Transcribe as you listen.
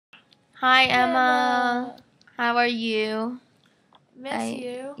Hi, Emma. How are you? Miss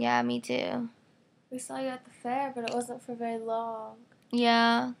you. Yeah, me too. We saw you at the fair, but it wasn't for very long.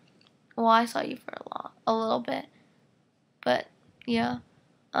 Yeah. Well, I saw you for a little bit. But, yeah.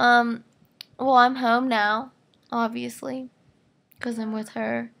 Well, I'm home now, obviously, because I'm with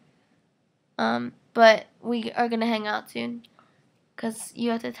her. But we are going to hang out soon, because you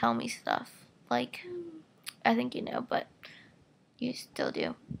have to tell me stuff. Like, I think you know, but you still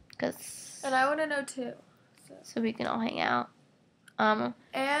do. And I want to know too. So we can all hang out. And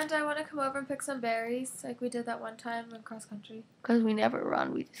I want to come over and pick some berries, like we did that one time in cross country. Because we never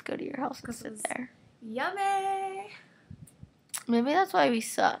run, we just go to your house and sit there. Yummy! Maybe that's why we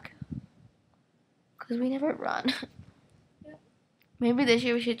suck. Because we never run. Yep. Maybe this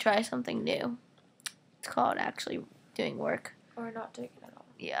year we should try something new. It's called actually doing work. Or not doing it at all.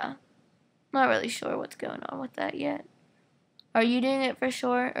 Yeah. Not really sure what's going on with that yet. Are you doing it for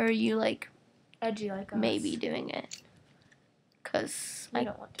sure? Or are you like edgy like us? Maybe doing it? Because I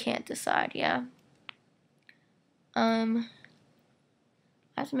can't decide, yeah. I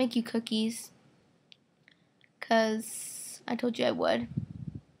have to make you cookies. Because I told you I would.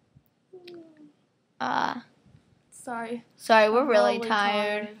 Sorry, we're really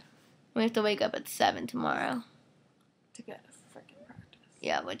tired. We have to wake up at 7 tomorrow. To get a freaking practice.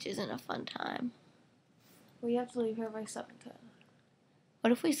 Yeah, which isn't a fun time. We have to leave here by 7:10.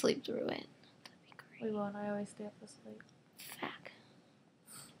 What if we sleep through it? That'd be great. We won't. I always stay up to sleep. Fuck.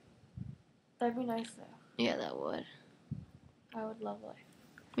 That'd be nice though. Yeah, that would. I would love life.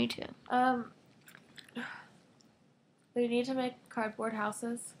 Me too. We need to make cardboard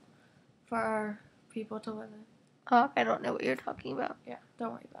houses for our people to live in. Oh, I don't know what you're talking about. Yeah,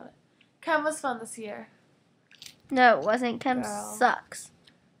 don't worry about it. Chem was fun this year. No, it wasn't. Chem sucks.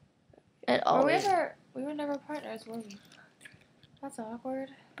 It always. We were never partners, were we? That's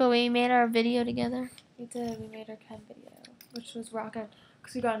awkward. But we made our video together. We did. We made our chem video, which was rocking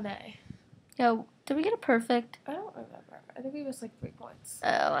because we got an A. Yo, did we get a perfect? I don't remember. I think we missed like 3 points.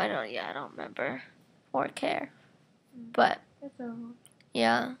 Oh, I don't remember or care. But it's over.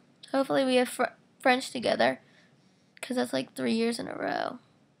 Yeah, hopefully we have French together, because that's like 3 years in a row,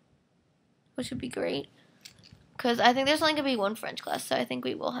 which would be great. Because I think there's only going to be one French class, so I think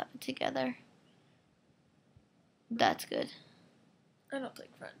we will have it together. That's good. I don't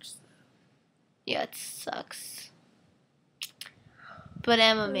like French. So. Yeah, it sucks. But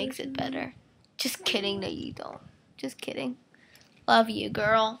Emma makes it better. Just kidding. No, you don't. Just kidding. Love you,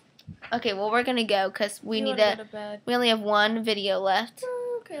 girl. Okay, well, we're going to go because we need to. We only have one video left.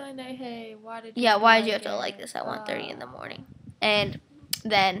 Okay, hey, why did you have to like this at 1:30 in the morning? And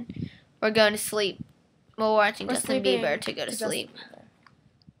then we're going to sleep. We're watching Justin Bieber to go to sleep.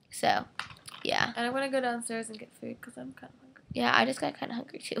 So, yeah. And I'm going to go downstairs and get food because I'm kind of hungry. Yeah, I just got kind of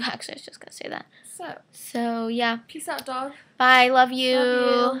hungry too. Actually, I was just going to say that. So, yeah. Peace out, dog. Bye. Love you.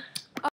 Love you.